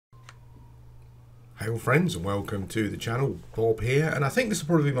Hey all friends, and welcome to the channel. Bob here, and I think this will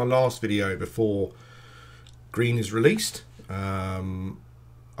probably be my last video before Green is released. I'll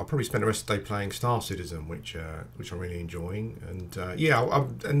probably spend the rest of the day playing Star Citizen, which I'm really enjoying. And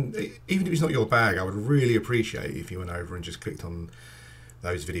and even if it's not your bag, I would really appreciate if you went over and just clicked on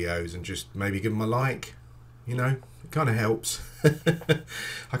those videos and just maybe give them a like. You know, it kind of helps.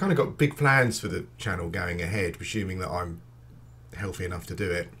 I kind of got big plans for the channel going ahead, presuming that I'm healthy enough to do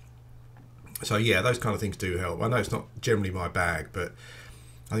it. So yeah, those kind of things do help. I know it's not generally my bag, but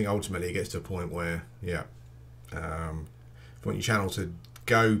I think ultimately it gets to a point where, yeah, if you want your channel to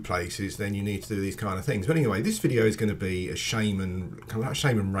go places, then you need to do these kind of things. But anyway, this video is going to be a Shaman, kind of like a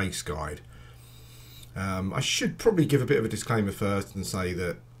Shaman race guide. I should probably give a bit of a disclaimer first and say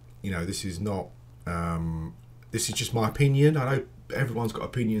that, you know, this is not, this is just my opinion. I know everyone's got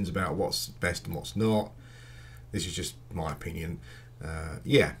opinions about what's best and what's not. This is just my opinion.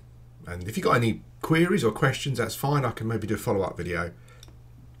 Yeah. And if you've got any queries or questions, that's fine. I can maybe do a follow-up video.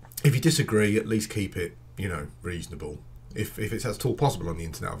 If you disagree, at least keep it, you know, reasonable. If it's at all possible on the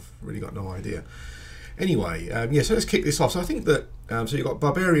internet, I've really got no idea. Anyway, yeah, so let's kick this off. So I think that, so you've got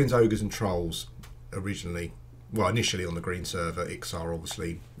Barbarians, Ogres and Trolls originally. Well, initially on the Green server, XR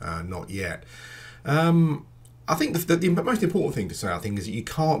obviously not yet. I think the most important thing to say, I think, is that you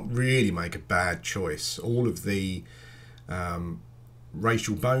can't really make a bad choice. All of the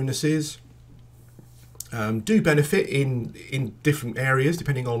racial bonuses do benefit in different areas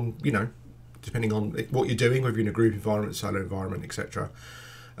depending on, you know, depending on what you're doing, whether you're in a group environment, solo environment, etc.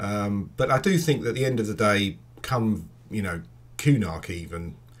 But I do think that at the end of the day, come, you know, Kunark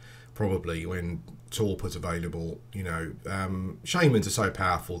even, probably when Torpor's available, you know, Shamans are so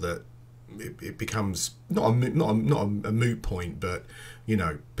powerful that it becomes not a moot point, but, you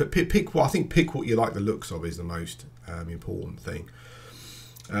know, but pick what, I think pick what you like the looks of is the most important thing.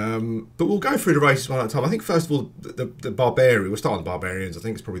 But we'll go through the races one at a time. I think first of all, the Barbarian. We'll start on the Barbarians. I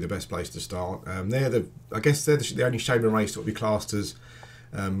think it's probably the best place to start. I guess they're the only Shaman race that will be classed as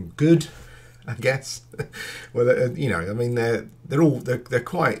good. I guess. Well, you know, I mean, they're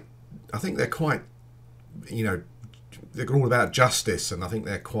quite. I think they're quite. You know, they're all about justice, and I think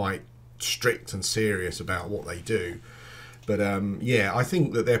they're quite strict and serious about what they do. But yeah, I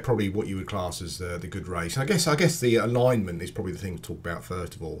think that they're probably what you would class as the good race. I guess the alignment is probably the thing to talk about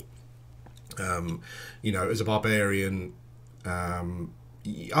first of all. You know, as a barbarian,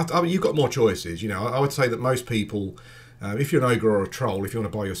 you've got more choices. You know, I would say that most people, if you're an ogre or a troll, if you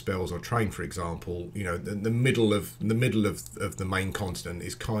want to buy your spells or train, for example, you know, the middle of the main continent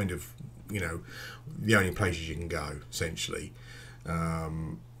is kind of, you know, the only places you can go essentially.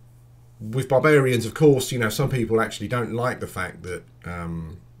 With Barbarians, of course, you know, some people actually don't like the fact that,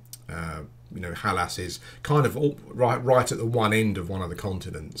 you know, Halas is kind of right at the one end of one of the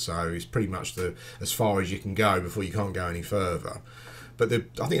continents, so it's pretty much as far as you can go before you can't go any further. But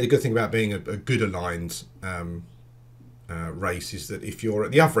I think the good thing about being a good aligned race is that if you're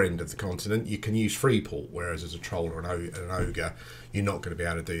at the other end of the continent, you can use Freeport, whereas as a troll or an ogre, you're not going to be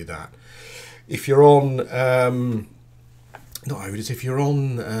able to do that. If you're on... not ogres, if you're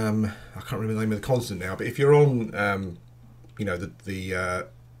on, I can't remember the name of the continent now, but if you're on, you know, the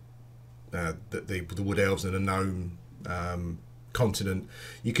Wood Elves and the Gnome continent,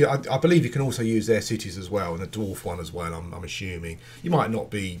 you can, I believe you can also use their cities as well, and the Dwarf one as well, I'm assuming. You might not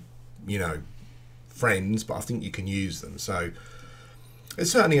be, you know, friends, but I think you can use them, so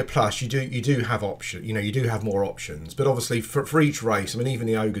it's certainly a plus. You do have option, you know, you do have more options, but obviously for each race, I mean, even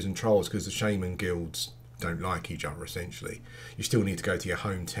the Ogres and Trolls, because the Shaman guilds don't like each other essentially, you still need to go to your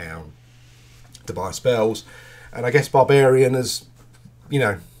hometown to buy spells, and I guess Barbarian has, you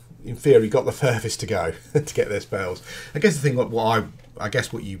know, in theory got the furthest to go to get their spells. I guess the thing I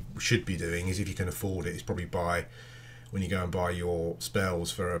guess what you should be doing is, if you can afford it, is probably buy, when you go and buy your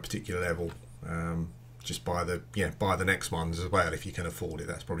spells for a particular level, just buy the next ones as well if you can afford it.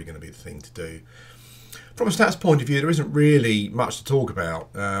 That's probably going to be the thing to do. From a stats point of view, there isn't really much to talk about.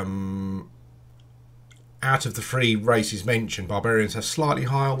 Out of the three races mentioned, Barbarians have slightly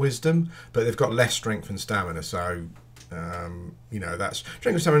higher wisdom, but they've got less strength and stamina. So, you know, that's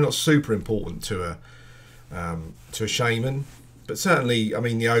strength and stamina not super important to a Shaman, but certainly, I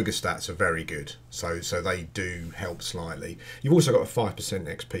mean, the ogre stats are very good, so they do help slightly. You've also got a 5%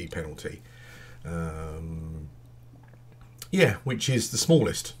 XP penalty, yeah, which is the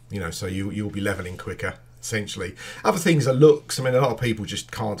smallest. You know, so you'll be leveling quicker essentially. Other things are looks. I mean, a lot of people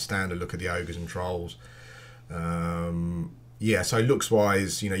just can't stand the look of the ogres and trolls. Yeah, so looks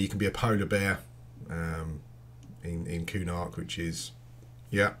wise, you know, you can be a polar bear in Kunark, which is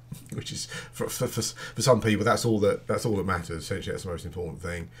Yeah, which is for some people that's all that matters. Essentially, that's the most important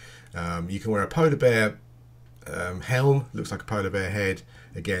thing. You can wear a polar bear helm, looks like a polar bear head.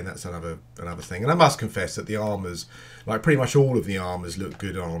 Again, that's another thing. And I must confess that the armors, like pretty much all of the armors, look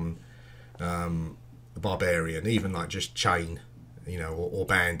good on the barbarian, even like just chain, you know, or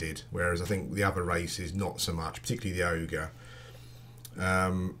banded. Whereas I think the other races not so much, particularly the ogre.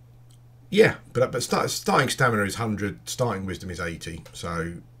 Yeah, but starting stamina is 100, starting wisdom is 80.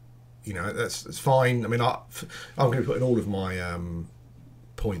 So, you know, that's fine. I mean, I'm going to be putting all of my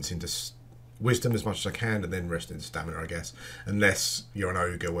points into wisdom as much as I can, and then rest into stamina, I guess. Unless you're an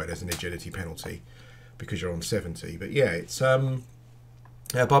ogre where there's an agility penalty because you're on 70. But yeah, it's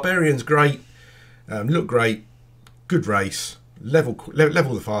barbarian's great, look great, good race, level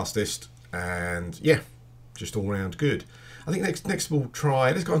the fastest, and yeah, just all round good. I think next we'll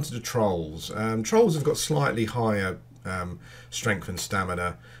try. Let's go on to the trolls. Trolls have got slightly higher strength and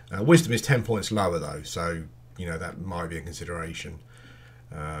stamina. Wisdom is 10 points lower though, so you know that might be a consideration.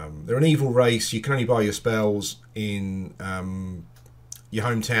 They're an evil race. You can only buy your spells in your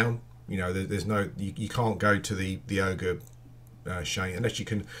hometown. You know, there's no you can't go to the ogre Shaman unless you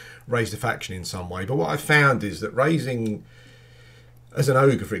can raise the faction in some way. But what I've found is that raising, as an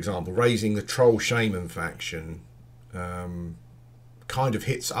ogre for example, raising the troll shaman faction kind of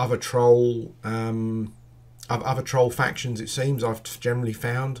hits other troll factions, it seems. I've generally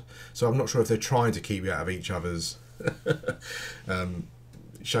found, so I'm not sure if they're trying to keep you out of each other's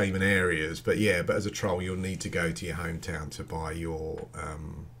shaman areas, but yeah, but as a troll you'll need to go to your hometown to buy your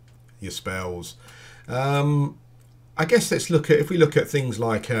spells. I guess if we look at things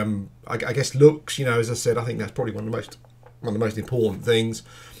like I guess looks, you know, as I said, I think that's probably one of the most important things.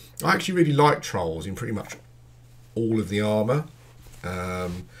 I actually really like trolls in pretty much all of the armour.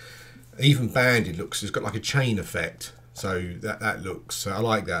 Even banded has got like a chain effect, so that looks, I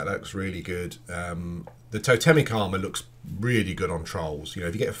like that. That looks really good. The totemic armour looks really good on trolls. You know,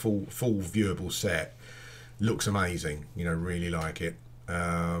 if you get a full viewable set, looks amazing. You know, really like it.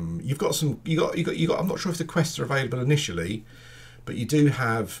 You've got some. You got. I'm not sure if the quests are available initially, but you do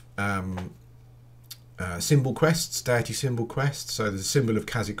have symbol quests, deity symbol quests. So there's a symbol of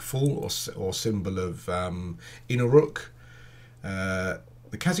Khazak Fool or symbol of Inuruk.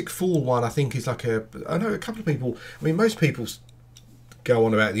 The Khazak Fool one, I think, is like I know a couple of people. I mean, most people go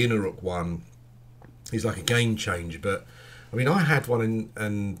on about the Inuruk one. Is like a game changer, but I mean, I had one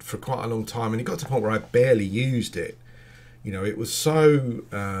and for quite a long time, and it got to the point where I barely used it. You know, it was so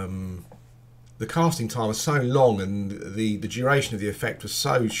the casting time was so long, and the duration of the effect was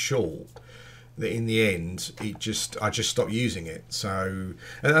so short that in the end, I just stopped using it. So,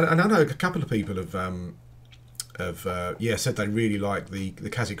 and I know a couple of people have said they really like the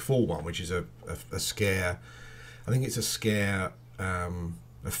Khazak Fall one, which is a scare. I think it's a scare, a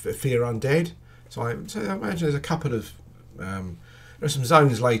fear undead. So I imagine there's a couple of there are some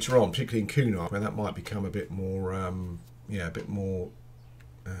zones later on, particularly in Kunark, where that might become a bit more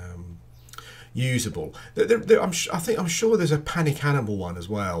usable. I'm sure there's a panic animal one as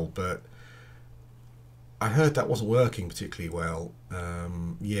well, but I heard that wasn't working particularly well.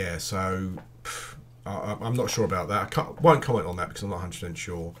 So I'm not sure about that. I won't comment on that because I'm not 100%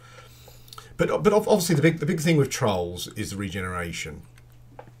 sure. But obviously the big thing with trolls is the regeneration.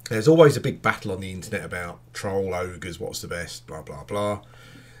 There's always a big battle on the internet about troll ogres, what's the best, blah blah blah.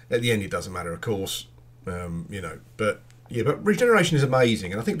 At the end, it doesn't matter, of course, you know. But yeah, but regeneration is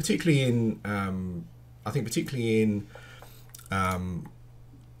amazing, and I think particularly in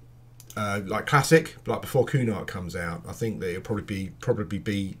like classic, like before Kunark comes out, I think that it'll probably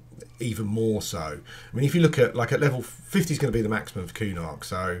be even more so. I mean, if you look at like at level 50 is going to be the maximum for Kunark,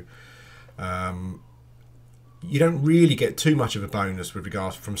 so. You don't really get too much of a bonus with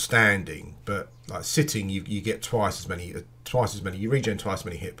regards from standing, but like sitting, you get twice as many. You regen twice as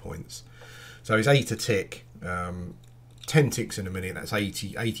many hit points. So it's 8 a tick, 10 ticks in a minute. That's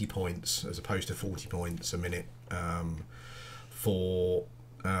 80 points as opposed to 40 points a minute for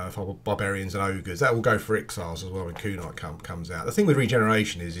barbarians and ogres. That will go for Ixals as well when Kunark comes out. The thing with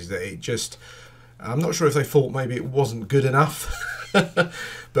regeneration is that it just. I'm not sure if they thought maybe it wasn't good enough.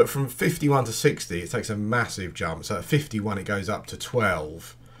 But from 51 to 60 it takes a massive jump. So at 51 it goes up to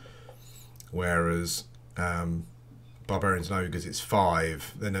 12, whereas barbarians and ogres it's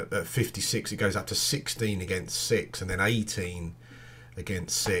 5. Then at 56 it goes up to 16 against 6, and then 18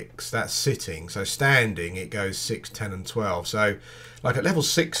 against 6. That's sitting. So standing it goes 6, 10 and 12. So like at level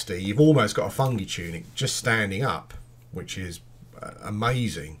 60 you've almost got a fungi tunic just standing up, which is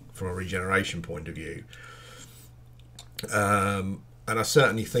amazing from a regeneration point of view. And I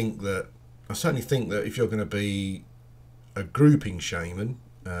certainly think that if you're going to be a grouping shaman,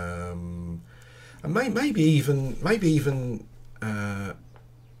 and maybe even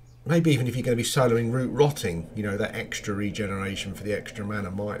if you're going to be soloing root rotting, you know, that extra regeneration for the extra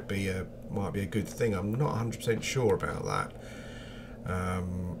mana might be a good thing. I'm not 100% sure about that.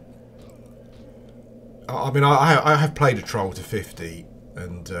 I mean, I have played a troll to 50,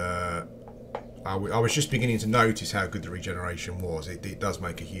 and I was just beginning to notice how good the regeneration was. It does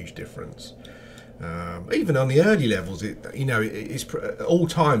make a huge difference. Even on the early levels, it's at all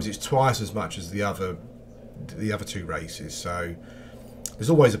times it's twice as much as the other two races. So there's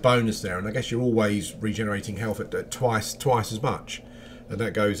always a bonus there, and I guess you're always regenerating health at twice as much, and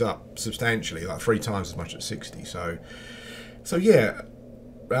that goes up substantially, like 3 times as much at 60. So yeah,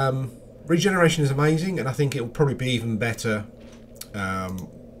 regeneration is amazing, and I think it will probably be even better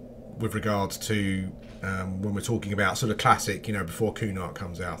with regards to when we're talking about sort of classic, you know, before Kunark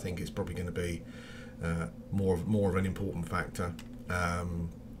comes out. I think it's probably going to be more of an important factor.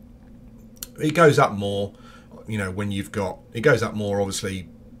 It goes up more, you know, when you've got, it goes up more obviously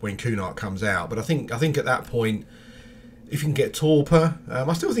when Kunark comes out, but I think at that point, if you can get Torpor,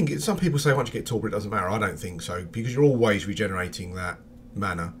 I still think some people say once you get Torpor it doesn't matter. I don't think so, because you're always regenerating that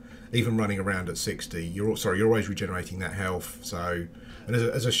mana, even running around at 60. You're always regenerating that health. So, and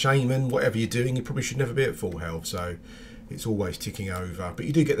as a shaman, whatever you're doing, you probably should never be at full health. So it's always ticking over. But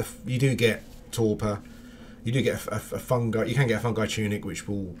you do get Torpor. You do get a fungi. You can get a fungi tunic, which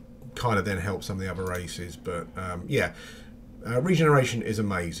will kind of then help some of the other races. But yeah, regeneration is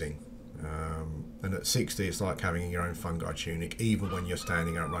amazing. And at 60, it's like having your own fungi tunic, even when you're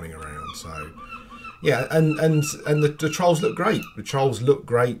standing out running around. So yeah, and the trolls look great. The trolls look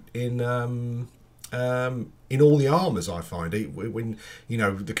great in all the armors. I find it when, you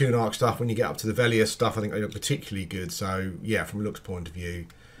know, the Kunark stuff. When you get up to the Velia stuff, I think they look particularly good. So yeah, from a looks point of view,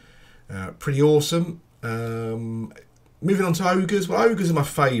 pretty awesome. Moving on to ogres. Well, ogres are my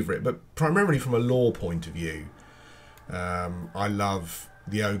favourite, but primarily from a lore point of view. I love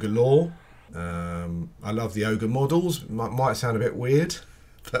the ogre lore. I love the ogre models. Might sound a bit weird,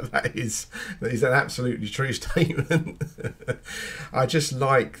 but that is an absolutely true statement. I just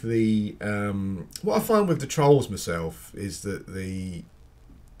like the what I find with the trolls myself is that they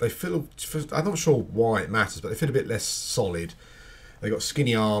feel, I'm not sure why it matters, but they feel a bit less solid. They got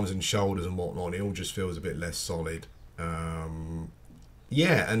skinny arms and shoulders and whatnot. It all just feels a bit less solid.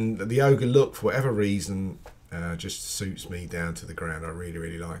 Yeah, and the ogre look, for whatever reason, just suits me down to the ground. I really,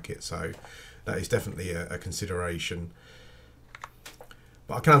 really like it. So that is definitely a consideration.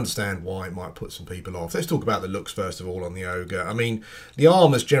 But I can understand why it might put some people off. Let's talk about the looks first of all on the ogre. I mean, the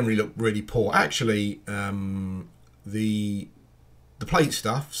armors generally look really poor. Actually, the plate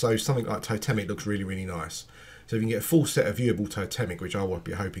stuff, so something like totemic, looks really, really nice. So if you can get a full set of viewable totemic, which I would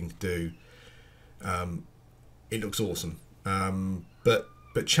be hoping to do, it looks awesome.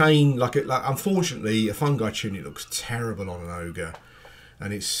 But chain, like unfortunately, a fungi tunic looks terrible on an ogre,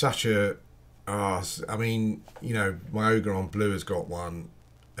 and it's such a. I mean, you know, my ogre on blue has got one,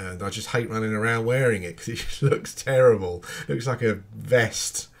 and I just hate running around wearing it because it just looks terrible. It looks like a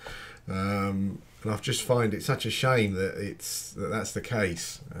vest, and I just find it such a shame that that's the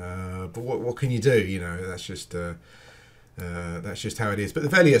case. But what can you do? You know, that's just how it is. But the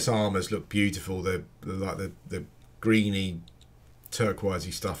Velius armors look beautiful. They're like the greeny,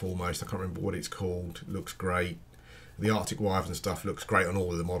 turquoisey stuff almost. I can't remember what it's called. It looks great. The Arctic Wyvern stuff looks great on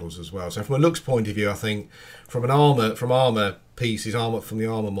all of the models as well. So from a looks point of view, I think from armor pieces, from the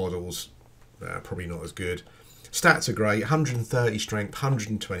armor models, probably not as good. Stats are great. 130 strength,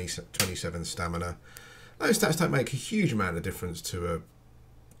 127 stamina. Those stats don't make a huge amount of difference to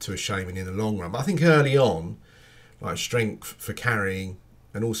a shaman in the long run. But I think early on, like strength for carrying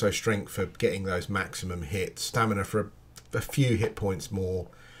and also strength for getting those maximum hits, stamina for a few hit points more,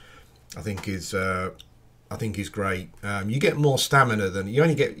 I think is great. You get more stamina than you've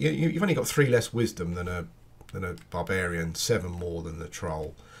only got 3 less wisdom than a barbarian, 7 more than the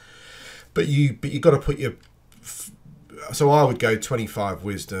troll. But you got to put your, so I would go 25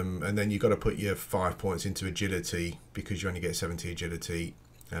 wisdom, and then you've got to put your 5 points into agility, because you only get 70 agility,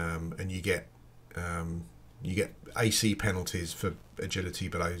 and you get AC penalties for agility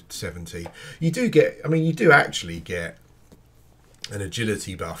below 70. You do actually get an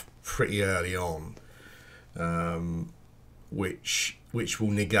agility buff pretty early on, which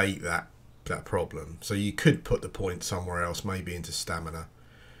will negate that problem. So you could put the point somewhere else, maybe into stamina.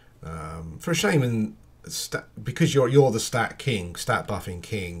 For a shaman, because you're the stat buffing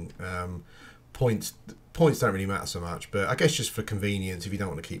king, points don't really matter so much. But I guess just for convenience, if you don't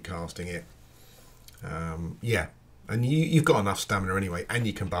want to keep casting it, yeah. And you've got enough stamina anyway, and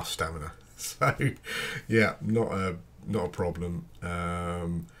you can buff stamina. So yeah, not not a problem.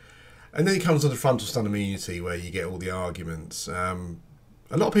 And then it comes to the frontal stun immunity, where you get all the arguments.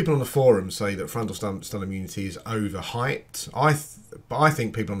 A lot of people on the forums say that frontal stun immunity is overhyped. But I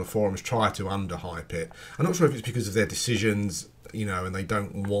think people on the forums try to underhype it. I'm not sure if it's because of their decisions, you know, and they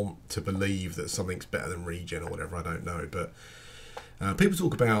don't want to believe that something's better than regen or whatever. I don't know, but people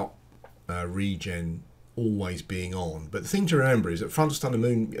talk about regen always being on. But the thing to remember is that frontal stun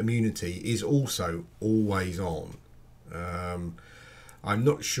immunity is also always on. I'm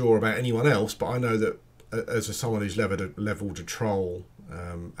not sure about anyone else, but I know that as someone who's leveled a troll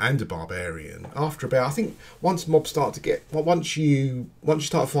and a barbarian, after about, I think once mobs start to get, well, once you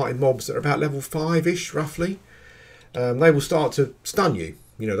start fighting mobs that are about level 5-ish roughly, they will start to stun you.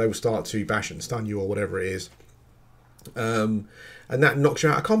 You know, they will start to bash and stun you or whatever it is, and that knocks you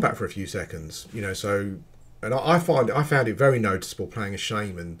out of combat for a few seconds. You know, so. And I found it very noticeable playing a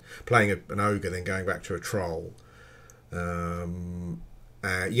shaman, playing an ogre, then going back to a troll.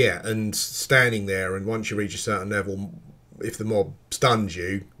 Yeah, and standing there, and once you reach a certain level, if the mob stuns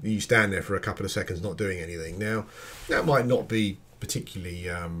you, you stand there for a couple of seconds not doing anything. Now, that might not be particularly,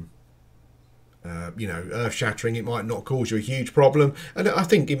 you know, earth-shattering. It might not cause you a huge problem, and I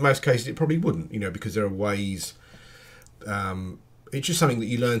think in most cases it probably wouldn't, you know, because there are ways. It's just something that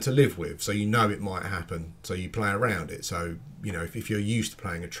you learn to live with, so you know it might happen, so you play around it. So, you know, if you're used to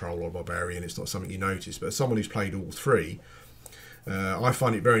playing a troll or a barbarian, it's not something you notice. But as someone who's played all three, I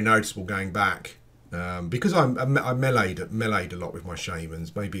find it very noticeable going back, because I meleeed a lot with my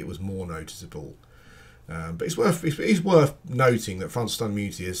shamans. Maybe it was more noticeable, but it's worth noting that frontal stun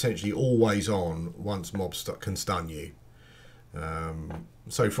immunity is essentially always on once mobs can stun you.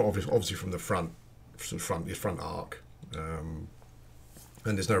 So obviously from the front, your front arc.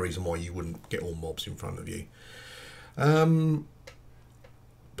 And there's no reason why you wouldn't get all mobs in front of you.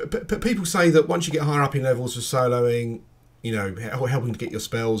 But people say that once you get higher up in levels for soloing, you know, helping to get your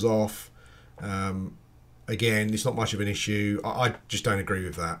spells off, again, it's not much of an issue. I just don't agree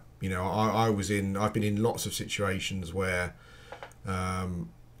with that. You know, I've been in lots of situations where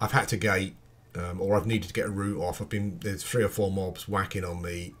I've had to gate, or I've needed to get a route off. There's 3 or 4 mobs whacking on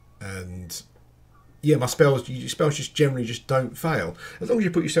me, and yeah, my spells just generally just don't fail. As long as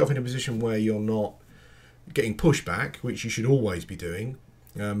you put yourself in a position where you're not getting pushback, which you should always be doing.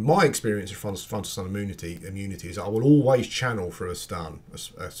 My experience of frontal stun immunity is I will always channel for a stun,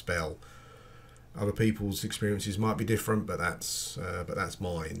 a spell. Other people's experiences might be different, but that's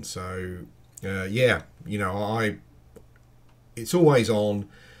mine. So yeah, you know, it's always on.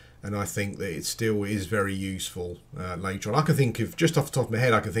 And I think that it still is very useful later on. I can think of, just off the top of my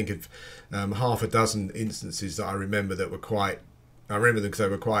head, I can think of half a dozen instances that I remember that were quite, I remember them because they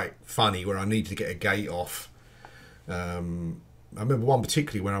were quite funny, where I needed to get a gate off. I remember one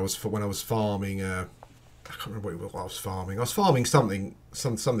particularly when I was farming, I can't remember what I was farming. I was farming something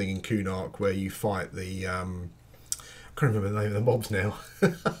in Kunark where you fight the, I can't remember the name of the mobs now.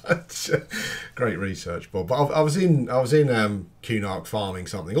 Great research, Bob. But I was in Kunark farming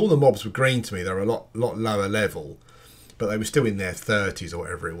something. All the mobs were green to me. They were a lot lower level, but they were still in their 30s or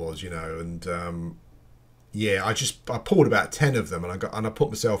whatever it was, you know. And yeah, I pulled about 10 of them, and I put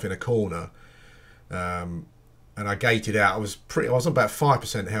myself in a corner, and I gated out. I was on about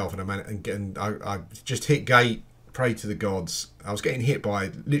 5% health, and I just hit gate. Pray to the gods. I was getting hit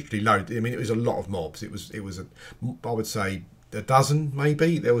by literally loads. I mean, it was a lot of mobs. It was I would say a dozen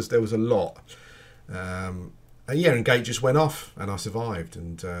maybe. There was a lot. And yeah, and gate just went off, and I survived.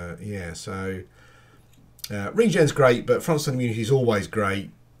 And yeah, so regen's great, but frontal stun immunity is always great.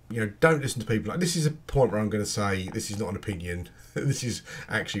 You know, don't listen to people like this. Is a point where I'm going to say this is not an opinion. This is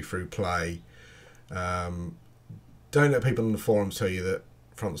actually through play. Don't let people on the forums tell you that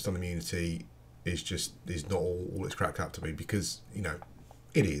frontal stun immunity is not all it's cracked up to be, because, you know,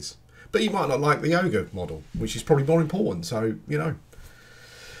 it is. But you might not like the ogre model, which is probably more important. So, you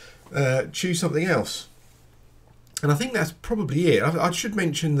know, choose something else. And I think that's probably it. I should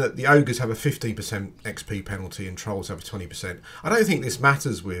mention that the ogres have a 15% XP penalty and trolls have a 20%. I don't think this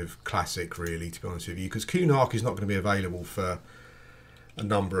matters with classic, really, to be honest with you, because Kunark is not going to be available for a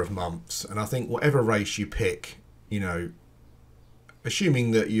number of months. And I think whatever race you pick, you know, assuming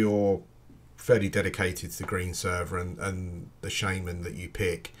that you're fairly dedicated to the green server and the shaman that you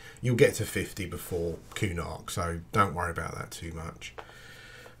pick, you'll get to 50 before Kunark, so don't worry about that too much.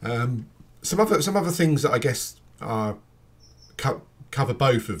 Some other things that I guess cover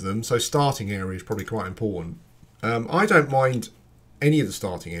both of them. So starting area is probably quite important. I don't mind any of the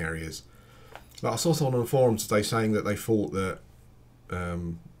starting areas, but I saw someone on the forums today saying that they thought that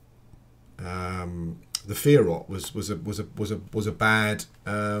the Fearot was a bad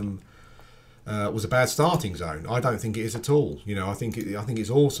was a bad starting zone. I don't think it is at all. You know, I think it's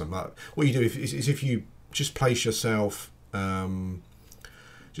awesome. What you do is if you just place yourself at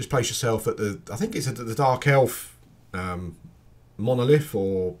the, I think it's at the Dark Elf monolith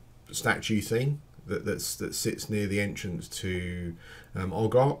or statue thing that sits near the entrance to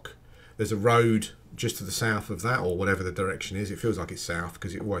Ogok. There's a road just to the south of that, or whatever the direction is. It feels like it's south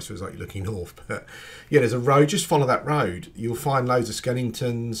because it always feels like you're looking north. But yeah, there's a road. Just follow that road. You'll find loads of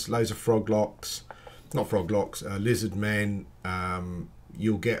skeletons, loads of lizard men.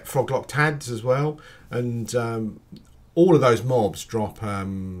 You'll get froglock tads as well, and all of those mobs drop.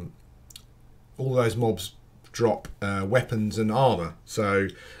 Weapons and armor. So,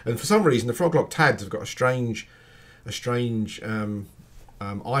 and for some reason, the froglock tads have got a strange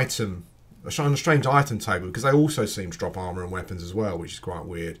item table, because they also seem to drop armor and weapons as well, which is quite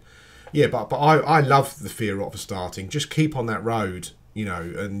weird. Yeah, but I love the fear rock for starting. Just keep on that road, you know,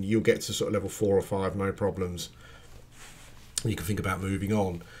 and you'll get to sort of level 4 or 5, no problems. You can think about moving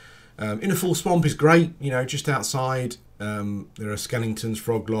on. Inner Full Swamp is great, you know, just outside. There are skeletons,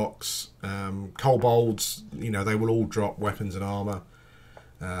 froglocks, kobolds, you know, they will all drop weapons and armor.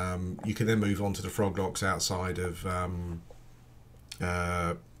 You can then move on to the froglocks outside of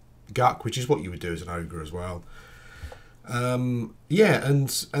Guck, which is what you would do as an ogre as well. Yeah, and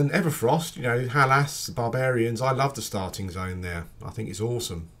Everfrost, you know, Halas, barbarians. I love the starting zone there. I think it's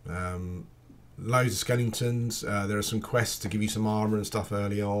awesome. Loads of skeletons. There are some quests to give you some armor and stuff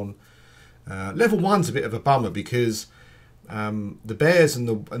early on. Level 1's a bit of a bummer because the bears and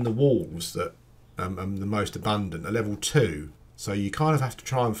the wolves that are the most abundant are level 2. So you kind of have to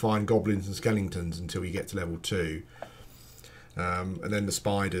try and find goblins and skeletons until you get to level 2. And then the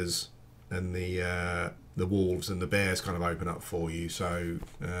spiders and the wolves and the bears kind of open up for you. So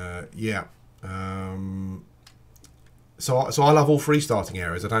yeah. So I love all 3 starting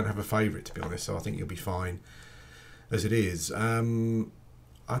areas. I don't have a favourite, to be honest. So I think you'll be fine as it is.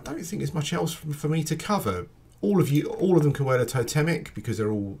 I don't think there's much else for me to cover. All of them can wear the totemic because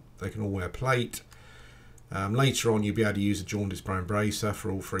they can all wear plate. Later on, you'll be able to use a Jaundice Brown Bracer for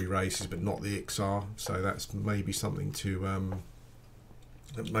all 3 races, but not the Ixar. So that's maybe something to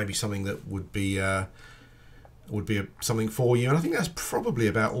that would be something for you. And I think that's probably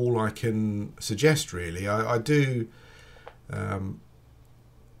about all I can suggest, really. I do.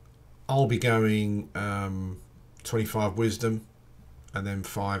 I'll be going 25 Wisdom and then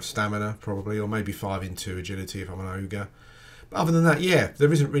 5 Stamina probably, or maybe 5 into Agility if I'm an ogre. But other than that, yeah,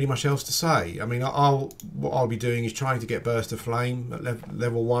 there isn't really much else to say. I mean, what I'll be doing is trying to get Burst of Flame at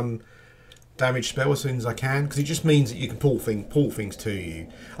level 1 damage spell as soon as I can, because it just means that you can pull things to you.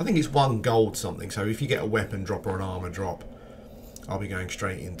 I think it's 1 gold something, so if you get a weapon drop or an armor drop, I'll be going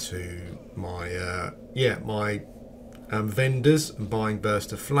straight into my vendors and buying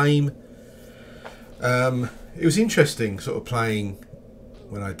Burst of Flame. It was interesting sort of playing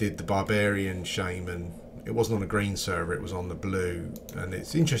when I did the Barbarian Shaman. It wasn't on a green server, it was on the blue, and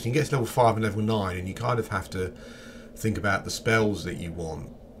it's interesting. It gets level 5 and level 9 and you kind of have to think about the spells that you want.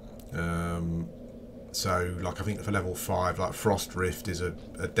 So like I think for level 5, like Frost Rift is a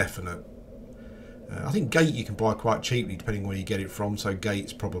definite. I think Gate you can buy quite cheaply depending where you get it from, so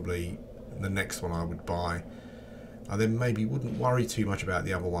Gate's probably the next one I would buy. I then maybe wouldn't worry too much about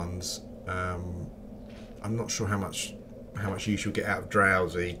the other ones. I'm not sure how much use you'll get out of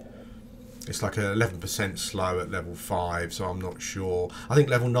Drowsy. It's like a 11% slow at level 5, so I'm not sure. I think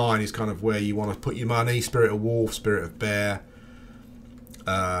level 9 is kind of where you want to put your money. Spirit of Wolf, Spirit of Bear,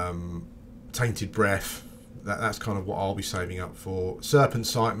 Tainted Breath. That's kind of what I'll be saving up for. Serpent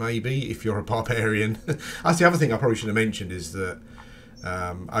Sight maybe, if you're a barbarian. That's the other thing I probably should have mentioned, is that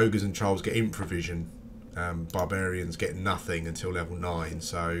ogres and trolls get improvision. Barbarians get nothing until level 9,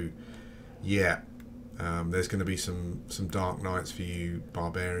 so yeah. There's going to be some dark nights for you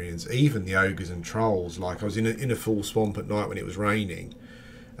barbarians. Even the ogres and trolls. Like I was in a full swamp at night when it was raining,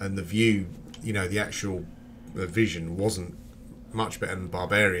 and the view, you know, the actual vision wasn't much better than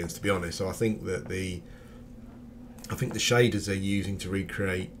barbarians, to be honest. So I think that the shaders they're using to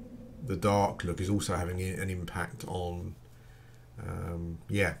recreate the dark look is also having an impact on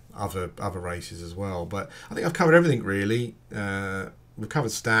other races as well. But I think I've covered everything really. We've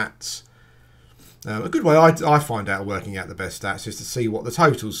covered stats. A good way I find out working out the best stats is to see what the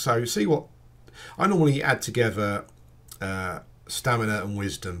totals. So see what I normally add together, stamina and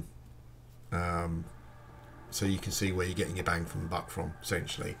wisdom, so you can see where you're getting your bang from the buck from.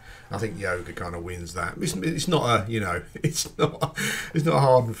 Essentially, I think the ogre kind of wins that. It's not a it's not a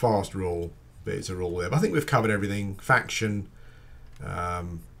hard and fast rule, but it's a rule there. But I think we've covered everything: faction,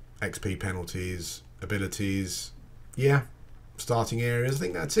 XP penalties, abilities. Yeah. starting areas. I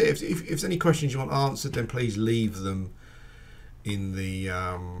think that's it. If there's any questions you want answered, then please leave them in the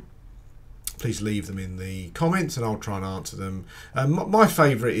comments, and I'll try and answer them. My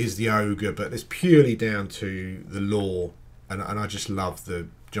favourite is the ogre, but it's purely down to the lore, and I just love the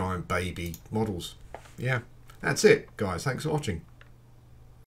giant baby models. Yeah, that's it, guys. Thanks for watching.